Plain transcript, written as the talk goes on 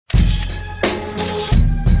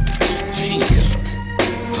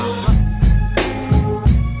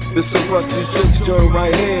This a rusty Juke joint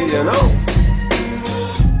right here, you know.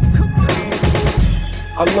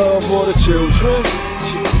 I love all the children.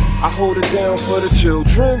 I hold it down for the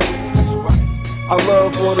children. I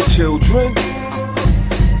love all the children.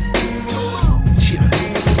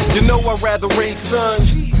 You know I'd rather raise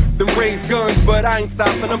sons than raise guns, but I ain't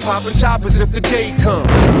stopping, I'm popping choppers if the day comes.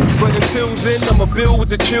 But until then, I'ma build with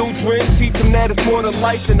the children, teach them that it's more to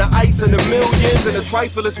life than the ice and the millions, and the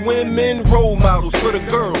trifle is women, role models for the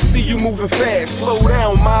girls. See you moving fast, slow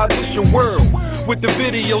down, ma, this your world. With the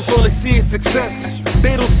videos, all they see is success.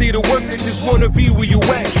 They don't see the work, they just wanna be where you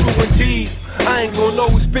at, true indeed. I ain't gon'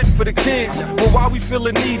 always spit for the kids, but why we feel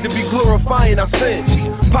a need to be glorifying our sins?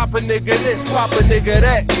 Pop a nigga this, pop a nigga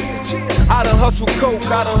that. I done hustle coke,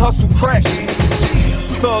 I done hustle crack.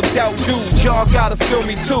 Thugged out dudes, y'all gotta feel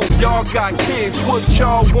me too. Y'all got kids, what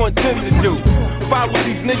y'all want them to do? Follow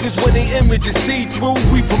these niggas when they images see through.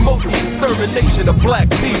 We promote the extermination of black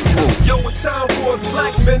people. Yo, it's time for us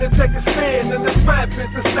black men to take a stand, and this rap is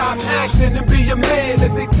to stop acting and be a man.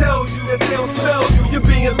 If they tell you that they don't smell you, you're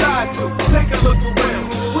being lied to. Take a look around,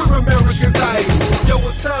 we're America's idol. Yo,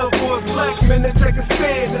 it's time for us black men to take a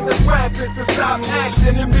stand, and this rap is to stop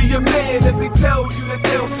acting and be a man. If they tell you that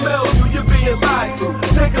they don't smell you, you're being lied to.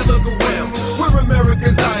 Take a look around, we're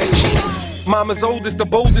America's idol. Mama's oldest, the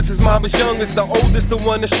boldest is mama's youngest. The oldest, the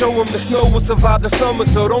one to show them the snow will survive the summer.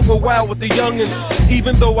 So don't go wild with the youngins.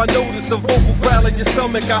 Even though I notice the vocal growl in your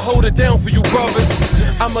stomach, I hold it down for you brothers.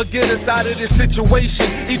 I'ma get us out of this situation,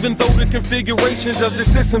 even though the configurations of the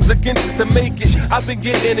system's against us to make it. I've been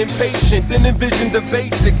getting impatient, then envision the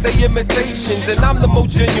basics, they imitations, and I'm the most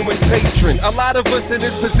genuine patron. A lot of us in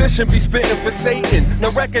this position be spitting for Satan,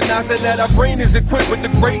 now recognizing that our brain is equipped with the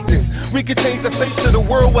greatness. We can change the face of the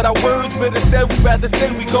world with our words, but instead we'd rather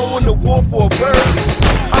say we going to war for a bird.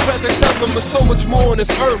 I'd rather tell them there's so much more on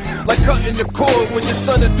this earth, like cutting the cord when your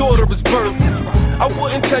son or daughter is birthed. I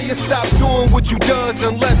wouldn't tell you stop doing what you does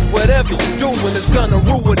unless whatever you're doing is gonna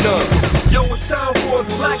ruin us. Yo, it's time for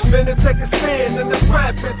us black men to take a stand, and this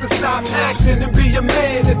rap is to stop acting and be a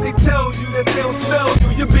man. If they tell you that they don't smell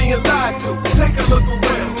you, you're being lied to. Take a look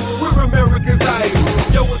around, we're America's idol.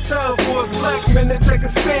 Yo, it's time for us black men to take a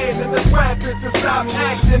stand, and this rap is to stop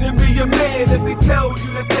acting and be a man. If they tell you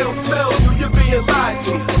that they don't smell you, you're being lied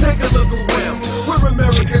to. Take a look around, we're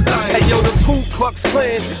America's idol. Hey yo, the Ku Klux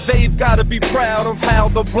Klan, they've gotta be proud of how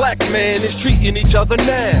the black man is treating each other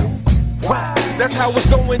now. Wow, that's how it's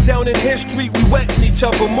going down in history. We wetting each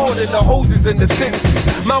other more than the hoses in the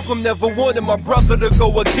 60s. Malcolm never wanted my brother to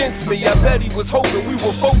go against me. I bet he was hoping we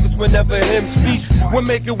were focused whenever him speaks. What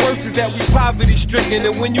make it worse is that we poverty stricken,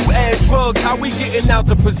 and when you add drugs, how we getting out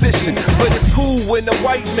the position? But it's cool when the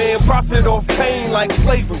white man profit off pain like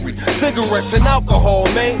slavery, cigarettes and alcohol,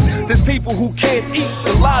 man. There's people who can't eat,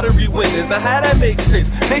 the lottery winners. Now how that makes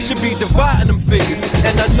sense? They should be dividing them figures.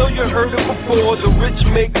 And I know you heard it before, the rich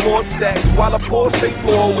make more stacks while the poor stay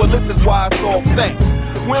poor. Well, this is why it's all facts.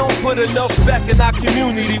 We don't put enough back in our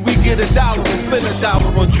community. We get $1 and spend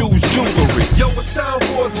 $1 on Jews jewelry. Yo, it's time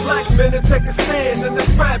for us black men to take a stand, and this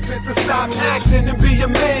rap is to stop acting and be a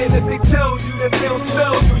man. If they tell you that they don't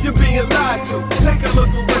smell you, you're being lied to. Take a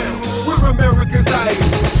look around, we're America's idol.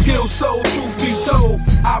 Skill, soul, truth be told,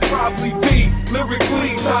 I'll probably be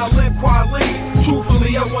lyrically Talib Kweli.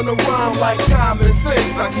 Truthfully, I wanna rhyme like common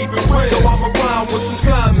sense. I keep it real, so I'ma rhyme with some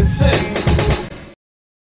common sense.